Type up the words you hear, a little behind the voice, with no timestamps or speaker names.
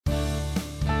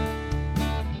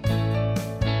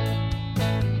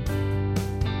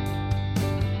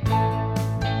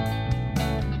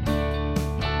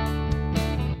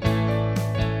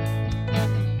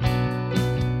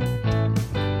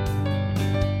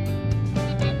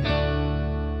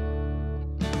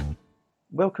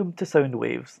Welcome to Sound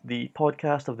Waves, the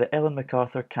podcast of the Ellen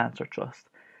MacArthur Cancer Trust.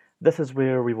 This is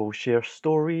where we will share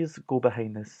stories, go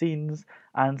behind the scenes,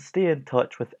 and stay in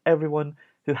touch with everyone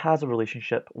who has a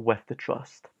relationship with the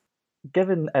Trust.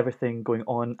 Given everything going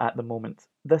on at the moment,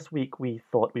 this week we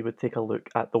thought we would take a look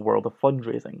at the world of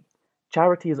fundraising.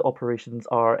 Charities' operations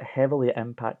are heavily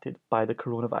impacted by the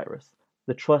coronavirus.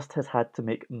 The Trust has had to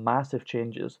make massive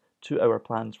changes to our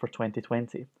plans for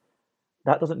 2020.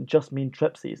 That doesn't just mean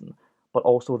trip season, but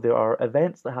also there are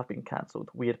events that have been cancelled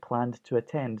we had planned to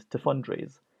attend to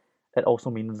fundraise. It also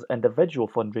means individual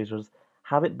fundraisers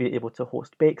haven't been able to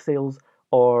host bake sales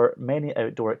or many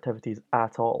outdoor activities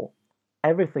at all.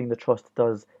 Everything the Trust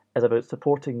does is about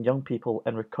supporting young people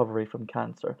in recovery from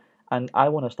cancer, and I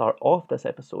want to start off this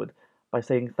episode by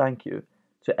saying thank you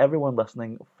to everyone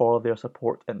listening for their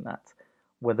support in that,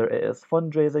 whether it is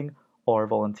fundraising or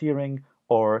volunteering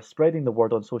or spreading the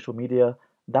word on social media.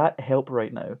 That help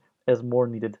right now is more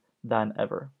needed than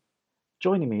ever.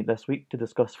 Joining me this week to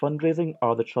discuss fundraising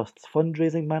are the Trust's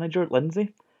fundraising manager,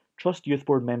 Lindsay, Trust Youth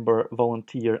Board member,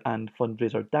 volunteer and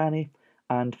fundraiser Danny,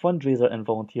 and fundraiser and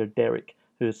volunteer Derek,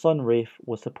 whose son Rafe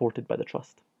was supported by the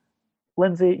Trust.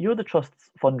 Lindsay, you're the Trust's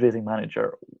fundraising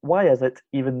manager. Why is it,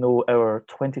 even though our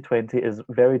 2020 is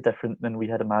very different than we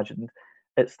had imagined,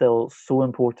 it's still so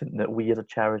important that we as a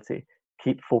charity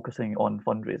keep focusing on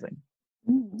fundraising?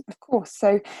 Of course.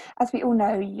 So, as we all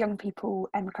know, young people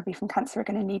in recovery from cancer are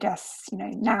going to need us,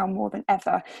 now more than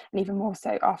ever, and even more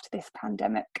so after this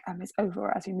pandemic is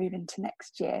over as we move into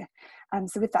next year.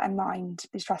 So, with that in mind,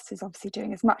 the Trust is obviously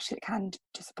doing as much as it can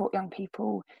to support young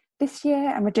people this year,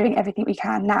 and we're doing everything we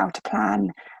can now to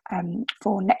plan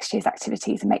for next year's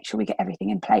activities and make sure we get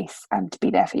everything in place to be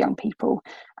there for young people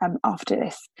after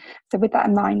this. So with that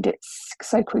in mind, it's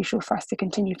so crucial for us to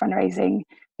continue fundraising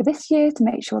for this year to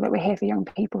make sure that we're here for young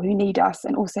people who need us,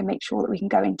 and also make sure that we can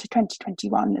go into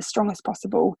 2021 as strong as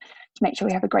possible to make sure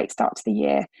we have a great start to the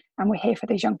year and we're here for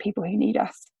those young people who need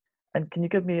us. And can you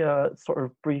give me a sort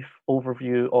of brief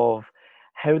overview of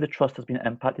how the Trust has been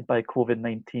impacted by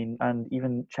COVID-19 and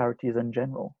even charities in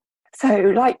general? So,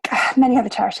 like many other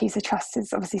charities, the Trust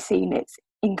has obviously seen its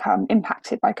income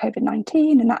impacted by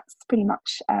COVID-19, and that's pretty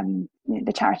much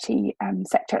the charity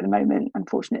sector at the moment.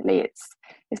 Unfortunately,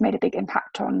 it's made a big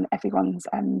impact on everyone's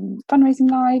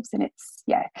fundraising lives, and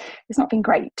it's not been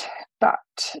great. But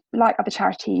like other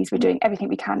charities, we're doing everything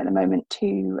we can at the moment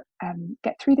to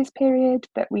get through this period.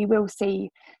 But we will see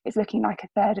it's looking like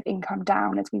a third of income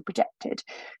down as we projected.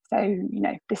 So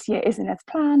this year isn't as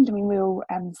planned, and we will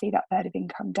see that third of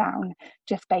income down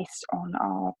just based on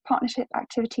our partnership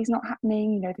activities not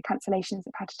happening. The cancellations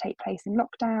that had to take place in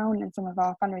lockdown, and some of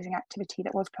our fundraising activity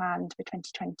that was planned for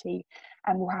 2020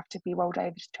 and will have to be rolled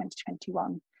over to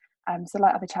 2021. So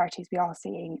like other charities, we are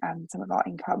seeing some of our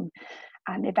income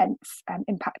and events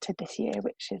impacted this year,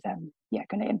 which is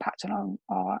going to impact on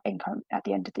our income at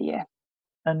the end of the year.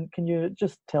 And can you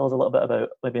just tell us a little bit about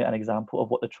maybe an example of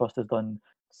what the Trust has done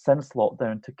since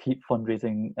lockdown to keep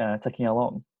fundraising ticking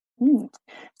along?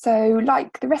 So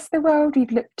like the rest of the world,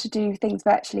 we've looked to do things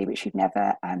virtually, which we've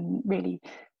never really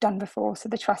done before. So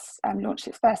the Trust launched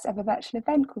its first ever virtual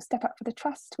event called Step Up for the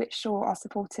Trust, which saw our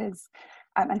supporters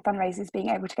and fundraisers being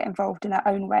able to get involved in their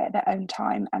own way at their own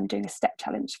time and doing a step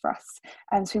challenge for us.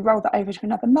 So we rolled that over to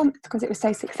another month because it was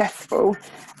so successful.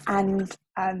 And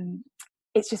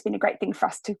it's just been a great thing for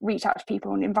us to reach out to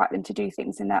people and invite them to do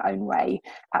things in their own way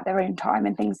at their own time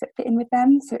and things that fit in with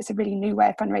them. So it's a really new way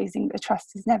of fundraising that the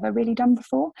Trust has never really done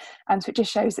before. So it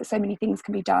just shows that so many things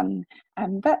can be done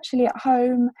virtually at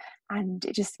home, and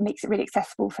it just makes it really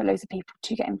accessible for loads of people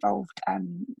to get involved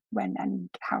when and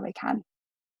how they can.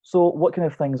 So what kind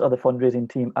of things are the fundraising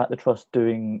team at the Trust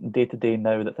doing day to day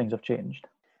now that things have changed?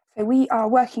 So we are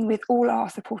working with all our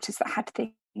supporters that had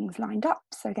things lined up.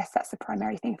 So I guess that's the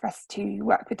primary thing for us, to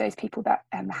work with those people that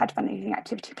had fundraising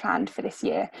activity planned for this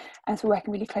year. And so we're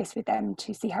working really close with them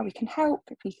to see how we can help,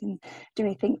 if we can do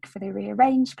anything for the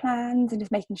rearranged plans, and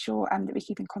just making sure that we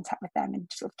keep in contact with them and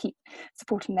sort of keep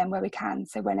supporting them where we can.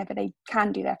 So whenever they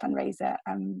can do their fundraiser,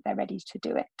 they're ready to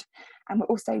do it. And we're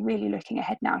also really looking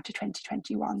ahead now to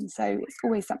 2021. So it's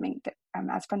always something that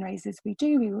as fundraisers we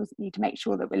always need to make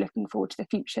sure that we're looking forward to the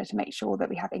future to make sure that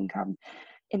we have income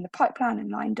in the pipeline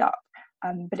and lined up.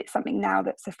 But it's something now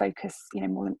that's a focus,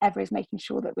 more than ever, is making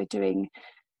sure that we're doing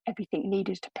everything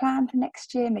needed to plan for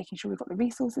next year, making sure we've got the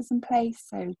resources in place.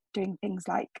 So doing things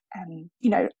like,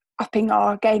 upping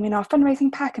our game in our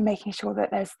fundraising pack and making sure that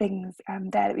there's things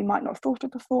there that we might not have thought of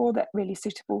before that really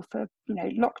suitable for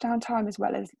lockdown time, as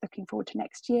well as looking forward to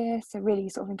next year. So really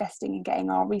sort of investing in getting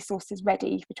our resources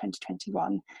ready for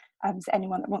 2021. So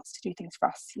anyone that wants to do things for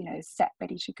us, is set,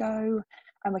 ready to go.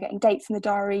 And we're getting dates in the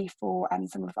diary for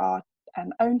some of our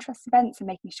own trust events, and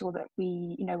making sure that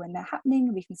we know when they're happening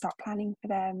and we can start planning for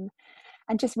them.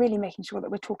 And just really making sure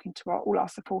that we're talking to all our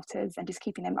supporters and just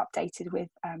keeping them updated with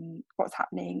what's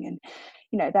happening.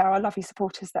 And there are lovely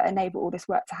supporters that enable all this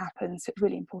work to happen, so it's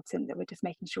really important that we're just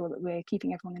making sure that we're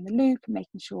keeping everyone in the loop and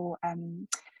making sure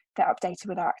they're updated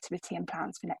with our activity and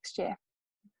plans for next year.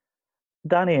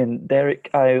 Danny and Derek,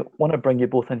 I want to bring you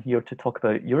both in here to talk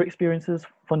about your experiences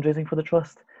fundraising for the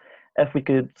Trust. If we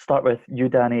could start with you,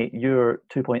 Danny, your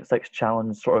 2.6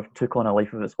 challenge sort of took on a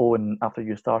life of its own after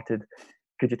you started.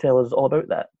 Could you tell us all about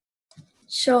that?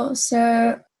 Sure.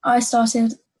 So I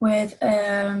started with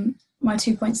my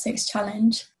 2.6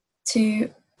 challenge to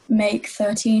make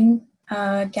 13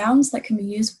 gowns that can be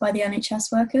used by the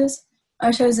NHS workers.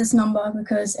 I chose this number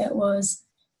because it was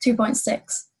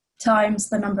 2.6 times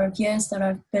the number of years that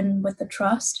I've been with the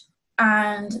Trust.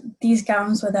 And these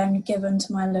gowns were then given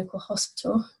to my local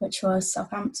hospital, which was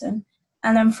Southampton.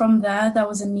 And then from there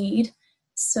was a need.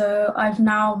 So I've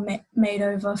now made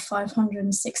over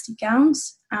 560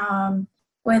 gowns,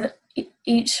 with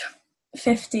each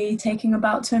 50 taking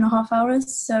about 2.5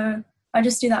 hours. So I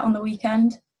just do that on the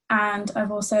weekend. And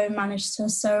I've also managed to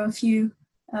sew a few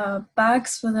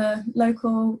bags for the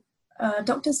local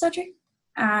doctor's surgery,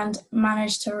 and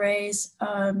managed to raise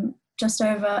just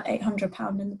over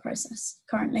 £800 in the process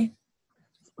currently.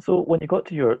 So when you got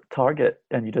to your target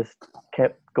and you just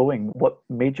kept going, what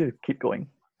made you keep going?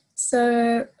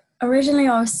 So originally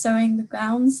I was sewing the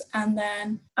gowns, and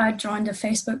then I joined a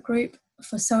Facebook group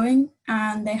for sewing,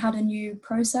 and they had a new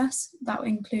process that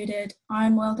included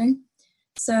iron welding.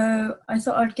 So I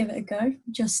thought I'd give it a go,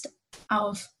 just out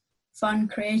of fun,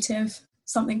 creative,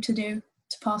 something to do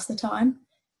to pass the time.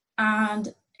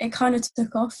 And it kind of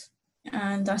took off,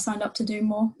 and I signed up to do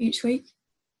more each week.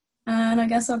 And I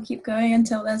guess I'll keep going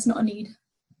until there's not a need.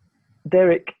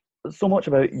 Derek, so much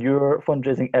about your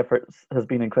fundraising efforts has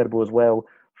been incredible as well,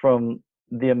 from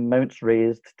the amounts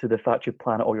raised to the fact you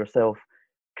plan it all yourself.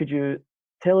 Could you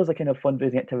tell us the kind of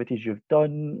fundraising activities you've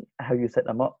done, how you set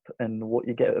them up, and what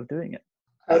you get out of doing it?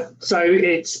 So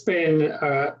it's been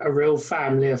a real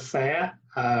family affair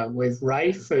with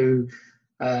Rafe, who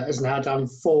has now done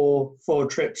four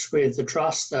trips with the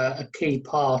Trust, a key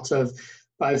part of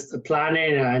both the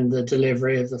planning and the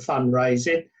delivery of the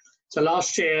fundraising. So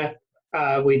last year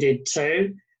we did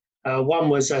two. One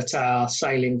was at our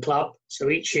sailing club. So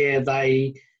each year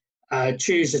they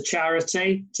choose a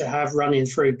charity to have running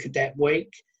through Cadet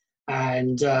Week,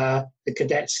 and the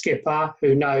cadet skipper,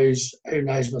 who knows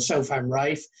myself and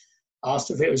Rafe,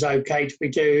 asked if it was okay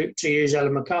to use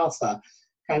Ellen MacArthur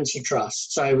Cancer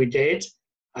Trust. So we did,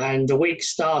 and the week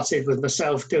started with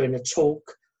myself doing a talk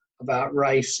about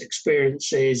Rafe's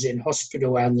experiences in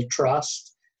hospital and the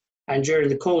Trust. And during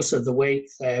the course of the week,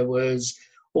 there was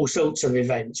all sorts of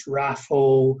events: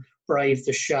 raffle, Brave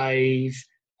the Shave,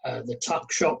 the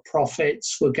tuck shop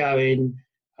profits were going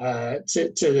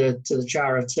to the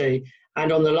charity.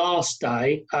 And on the last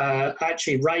day,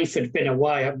 actually Rafe had been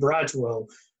away at Bradwell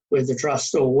with the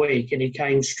Trust all week, and he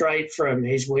came straight from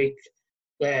his week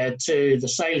there to the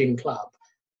sailing club,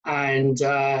 and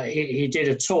he did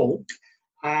a talk,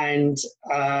 and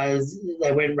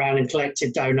they went round and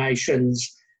collected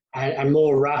donations and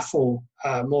more raffle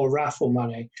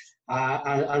money,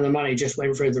 and the money just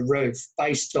went through the roof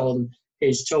based on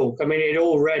his talk. I mean, it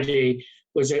already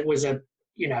was a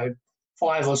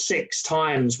 5 or 6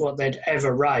 times what they'd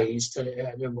ever raised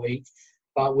a week,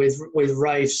 but with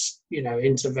Rafe's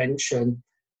intervention,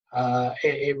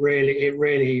 it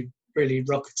really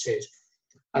rocketed.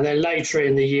 And then later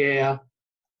in the year,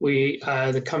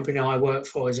 the company I work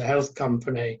for is a health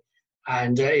company,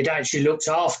 and it actually looked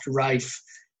after Rafe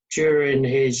during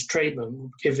his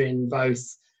treatment, giving both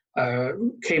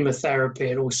chemotherapy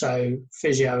and also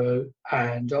physio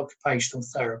and occupational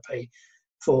therapy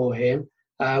for him.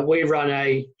 We run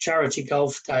a charity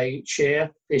golf day each year.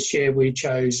 This year we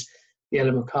chose the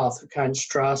Ellen MacArthur Cancer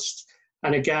Trust,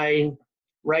 and again,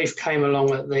 Rafe came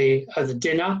along at the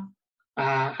dinner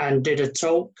and did a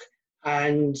talk.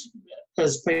 And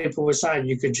as people were saying,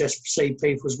 you could just see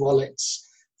people's wallets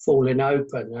falling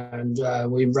open,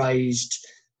 and we raised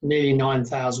nearly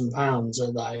 £9,000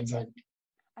 at that event.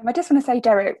 I just want to say,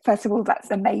 Derek, first of all,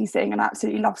 that's amazing, and I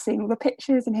absolutely love seeing all the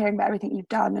pictures and hearing about everything you've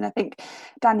done. And I think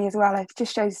Danny as well, it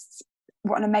just shows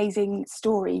what an amazing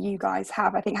story you guys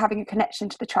have. I think having a connection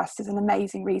to the trust is an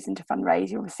amazing reason to fundraise.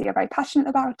 You obviously are very passionate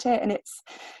about it, and it's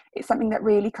something that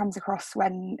really comes across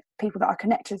when people that are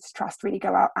connected to trust really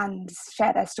go out and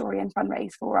share their story and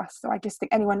fundraise for us. So I just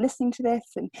think anyone listening to this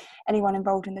and anyone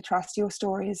involved in the trust, your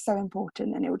story is so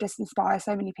important, and it will just inspire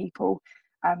so many people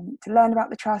to learn about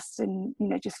the trust and, you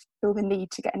know, just feel the need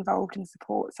to get involved and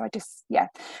support. So I just want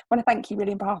to thank you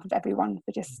really on behalf of everyone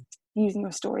for just using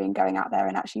your story and going out there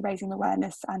and actually raising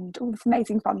awareness and all this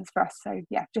amazing funds for us. So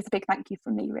just a big thank you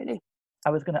from me, really.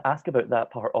 I was going to ask about that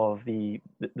part of the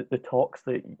talks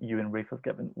that you and Rafe have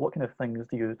given. What kind of things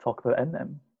do you talk about in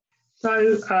them?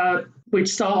 So we'd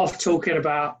start off talking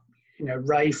about, you know,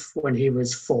 Rafe when he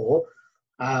was 4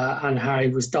 and how he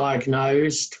was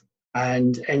diagnosed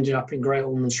and ended up in Great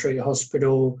Ormond Street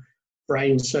Hospital,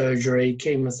 brain surgery,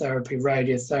 chemotherapy,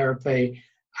 radiotherapy,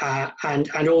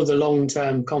 and all the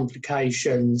long-term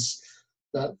complications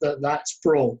that's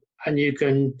brought. And you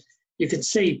can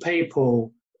see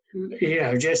people, you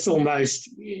know, just almost,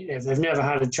 if they've never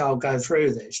had a child go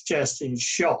through this, just in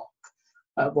shock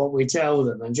at what we tell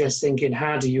them and just thinking,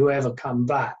 how do you ever come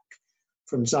back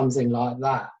from something like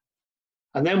that?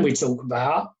 And then we talk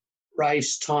about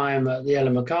Rafe's time at the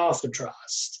Ellen MacArthur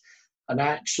Trust and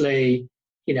actually,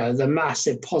 you know, the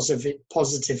massive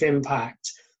positive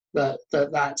impact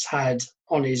that's had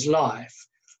on his life.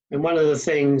 And one of the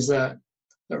things that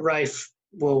Rafe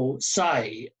will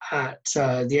say at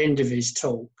the end of his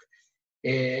talk,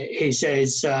 he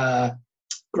says,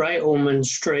 Great Ormond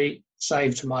Street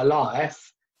saved my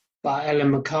life, but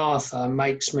Ellen MacArthur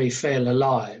makes me feel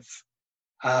alive.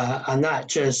 And that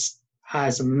just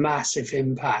has a massive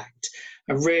impact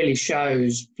and really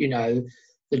shows, you know,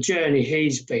 the journey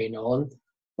he's been on,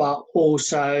 but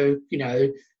also, you know,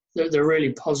 the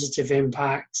really positive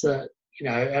impact that, you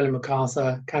know, Ellen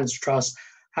MacArthur Cancer Trust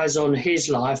has on his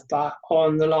life, but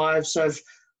on the lives of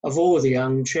all the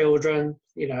young children,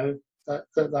 you know,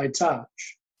 that they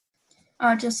touch.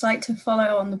 I'd just like to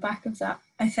follow on the back of that.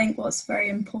 I think what's very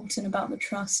important about the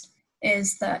trust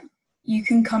is that you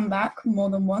can come back more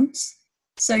than once.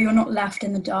 So you're not left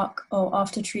in the dark, or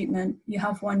after treatment, you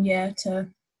have 1 year to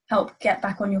help get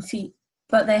back on your feet.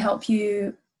 But they help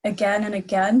you again and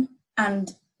again.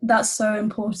 And that's so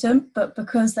important. But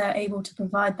because they're able to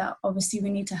provide that, obviously we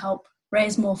need to help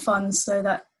raise more funds so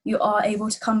that you are able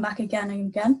to come back again and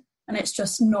again. And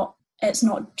it's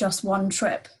not just one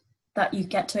trip that you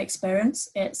get to experience.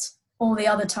 It's all the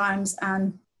other times,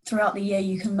 and throughout the year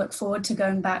you can look forward to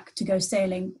going back to go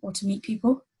sailing or to meet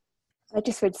people. I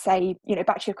just would say, you know,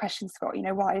 back to your question, Scott, you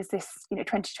know, why is this, you know,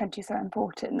 2020 so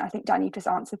important? I think Danny just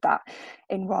answered that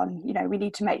in one. You know, we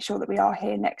need to make sure that we are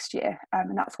here next year,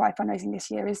 and that's why fundraising this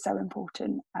year is so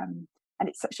important, and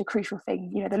it's such a crucial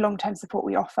thing. You know, the long-term support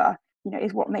we offer, you know,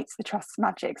 is what makes the trust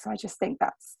magic. So I just think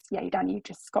that's, Danny, you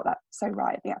just got that so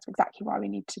right. I think that's exactly why we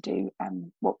need to do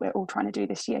what we're all trying to do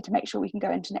this year to make sure we can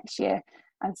go into next year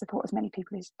and support as many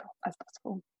people as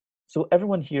possible. So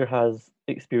everyone here has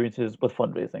experiences with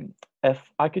fundraising. If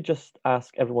I could just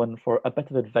ask everyone for a bit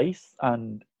of advice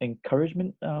and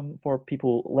encouragement for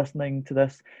people listening to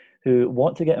this who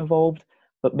want to get involved,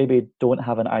 but maybe don't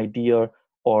have an idea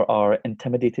or are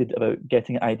intimidated about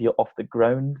getting an idea off the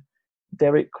ground.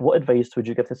 Derek, what advice would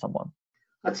you give to someone?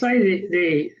 I'd say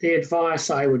the advice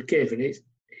I would give, and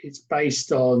it's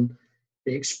based on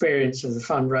the experience of the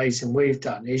fundraising we've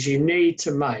done, is you need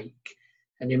to make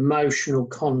an emotional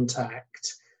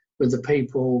contact with the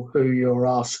people who you're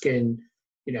asking,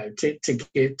 you know,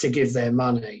 to give their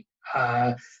money.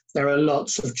 There are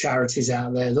lots of charities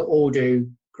out there that all do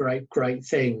great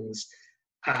things.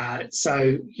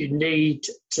 So you need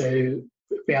to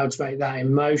be able to make that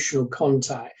emotional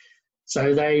contact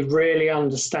so they really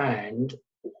understand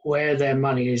where their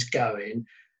money is going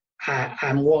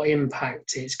and what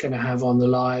impact it's going to have on the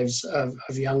lives of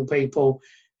young people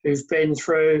who've been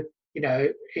through, you know,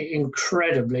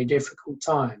 incredibly difficult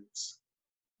times.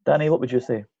 Danny, what would you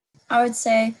say? I would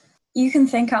say you can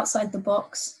think outside the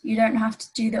box. You don't have to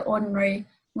do the ordinary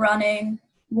running,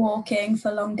 walking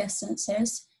for long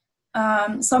distances.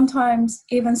 Sometimes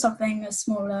even something as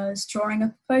small as drawing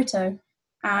a photo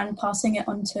and passing it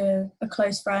on to a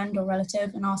close friend or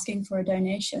relative and asking for a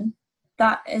donation.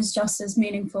 That is just as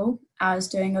meaningful as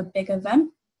doing a big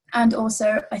event. And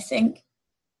also, I think,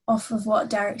 off of what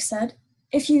Derek said,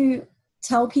 if you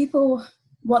tell people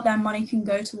what their money can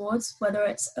go towards, whether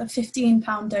it's a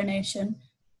 £15 donation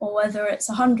or whether it's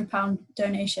a £100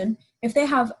 donation, if they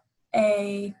have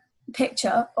a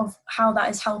picture of how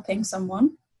that is helping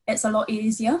someone, it's a lot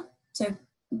easier to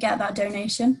get that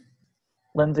donation.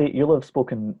 Lindsay, you'll have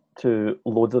spoken to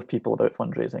loads of people about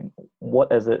fundraising.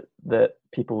 What is it that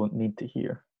people need to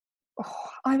hear? Oh,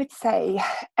 I would say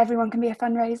everyone can be a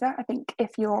fundraiser. I think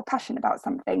if you're passionate about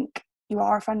something, you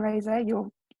are a fundraiser.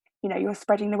 You're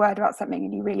spreading the word about something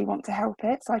and you really want to help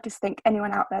it. So I just think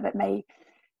anyone out there that may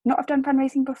not have done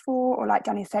fundraising before, or like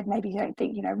Danny said, maybe you don't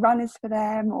think run is for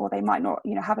them, or they might not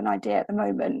have an idea at the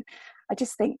moment. I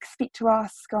just think speak to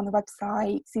us, go on the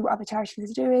website, see what other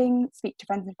charities are doing, speak to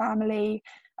friends and family.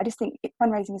 I just think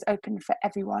fundraising is open for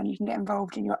everyone. You can get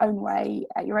involved in your own way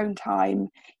at your own time.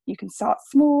 You can start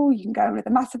small, you can go in with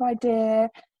a massive idea,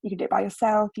 you can do it by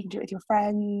yourself, you can do it with your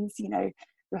friends, your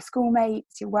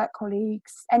schoolmates, your work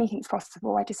colleagues, anything's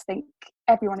possible. I just think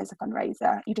everyone is a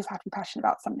fundraiser. You just have to be passionate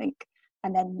about something,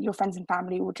 and then your friends and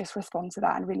family will just respond to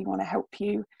that and really want to help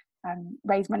you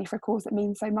raise money for a cause that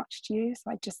means so much to you. So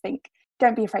I just think,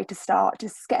 don't be afraid to start.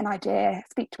 Just get an idea,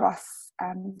 speak to us,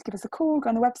 give us a call, go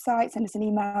on the website, send us an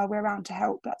email. We're around to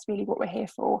help. That's really what we're here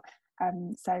for.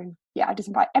 So yeah, I just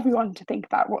invite everyone to think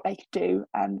about what they could do,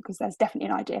 because there's definitely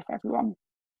an idea for everyone.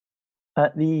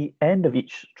 At the end of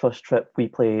each trust trip, we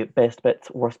play best bits,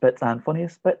 worst bits, and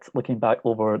funniest bits, looking back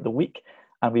over the week.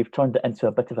 And we've turned it into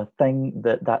a bit of a thing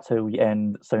that's how we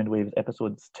end Soundwaves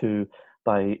episodes too,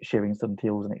 by sharing some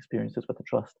tales and experiences with the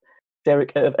trust.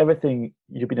 Derek, out of everything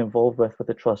you've been involved with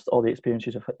the trust, all the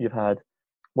experiences you've had,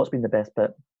 what's been the best bit?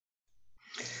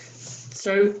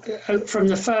 So from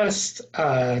the first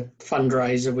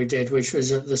fundraiser we did, which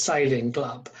was at the sailing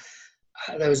club,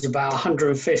 there was about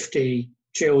 150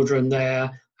 children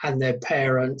there and their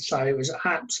parents, so it was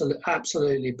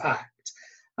absolutely packed.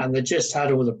 And they just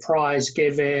had all the prize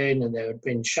giving, and there had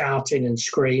been shouting and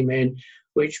screaming,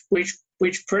 which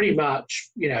pretty much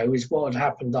is what had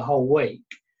happened the whole week.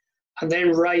 And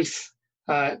then Rafe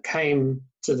came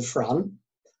to the front,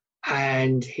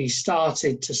 and he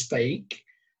started to speak,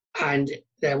 and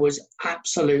there was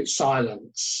absolute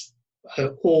silence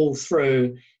all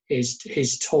through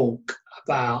his talk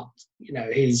about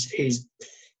his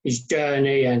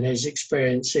journey and his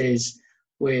experiences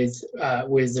with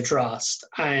the trust.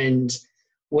 And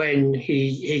when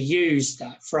he used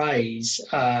that phrase,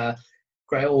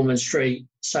 Great Ormond Street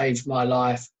saved my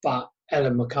life, but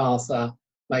Ellen MacArthur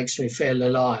makes me feel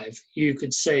alive, you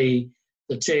could see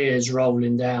the tears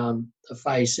rolling down the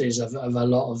faces of a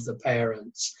lot of the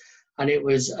parents. And it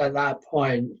was at that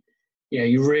point,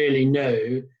 you really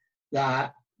knew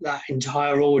that that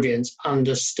entire audience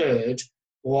understood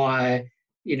why,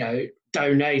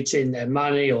 donating their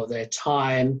money or their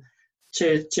time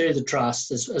to the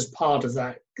trust as part of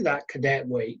that cadet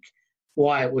week,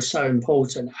 why it was so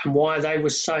important and why they were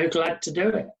so glad to do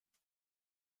it.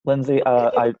 Lindsay,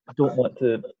 I don't want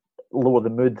to lower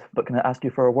the mood, but can I ask you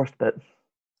for a worst bit?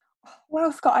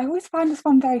 Well, Scott, I always find this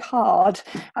one very hard.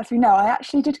 As we know, I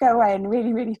actually did go away and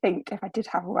really, really think if I did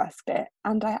have a worst bit,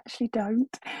 and I actually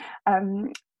don't.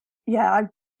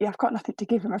 I've got nothing to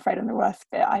give, I'm afraid, on the worst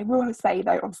bit. I will say,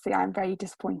 though, obviously, I'm very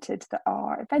disappointed that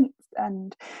our events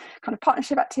and kind of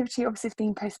partnership activity obviously has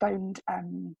been postponed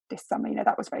this summer.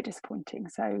 That was very disappointing.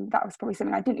 So that was probably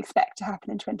something I didn't expect to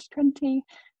happen in 2020.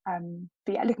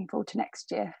 But yeah, looking forward to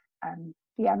next year.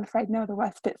 I'm afraid no other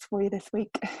worst bits for you this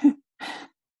week.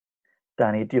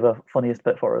 Danny, do you have a funniest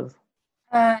bit for us?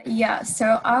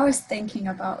 So I was thinking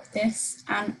about this,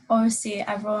 and obviously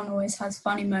everyone always has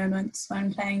funny moments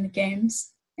when playing the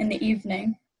games in the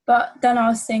evening. But then I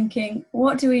was thinking,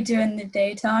 what do we do in the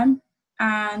daytime?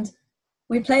 And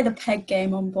we play the peg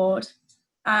game on board.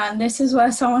 And this is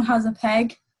where someone has a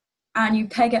peg and you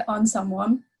peg it on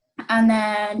someone, and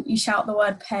then you shout the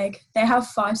word peg. They have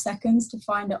 5 seconds to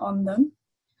find it on them.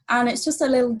 And it's just a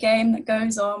little game that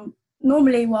goes on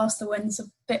normally whilst the wind's a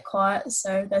bit quiet,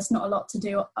 so there's not a lot to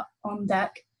do on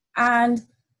deck. And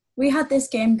we had this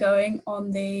game going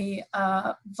on the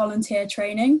volunteer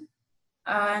training,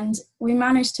 and we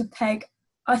managed to peg,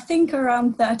 I think,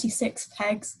 around 36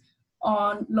 pegs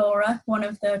on Laura, one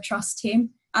of the trust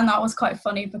team. And that was quite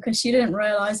funny because she didn't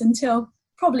realise until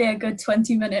probably a good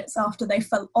 20 minutes after they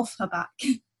fell off her back.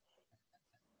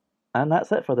 And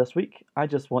that's it for this week. I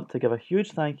just want to give a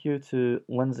huge thank you to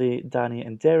Lindsay, Danny,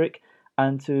 and Derek,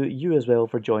 and to you as well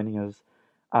for joining us.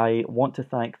 I want to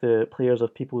thank the players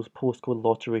of People's Postcode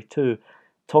Lottery too.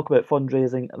 Talk about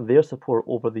fundraising, their support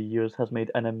over the years has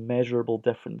made an immeasurable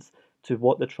difference to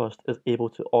what the Trust is able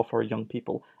to offer young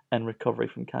people in recovery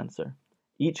from cancer.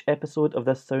 Each episode of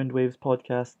this Soundwaves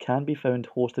podcast can be found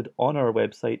hosted on our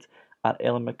website at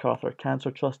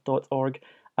ellenmacarthurcancertrust.org,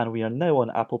 and we are now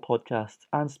on Apple Podcasts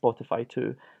and Spotify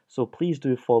too, so please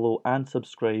do follow and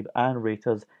subscribe and rate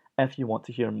us if you want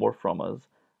to hear more from us.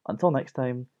 Until next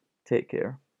time, take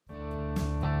care.